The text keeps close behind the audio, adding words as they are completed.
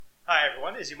Hi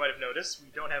everyone, as you might have noticed, we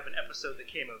don't have an episode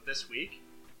that came out this week.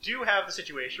 Do have the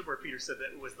situation where Peter said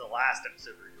that it was the last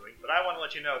episode we were doing, but I want to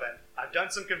let you know that I've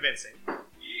done some convincing. You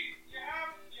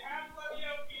have to let me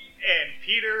out, Pete. And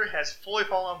Peter has fully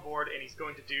fallen on board, and he's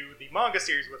going to do the manga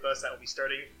series with us that will be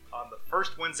starting on the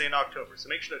first Wednesday in October. So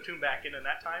make sure to tune back in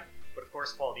that time. But of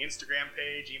course, follow the Instagram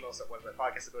page, email us at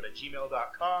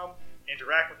whatismypodcastabout@gmail.com,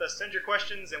 interact with us, send your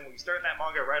questions, and we'll be starting that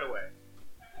manga right away.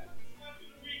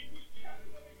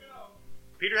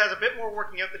 Peter has a bit more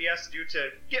working out that he has to do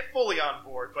to get fully on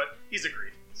board, but he's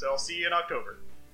agreed. So I'll see you in October.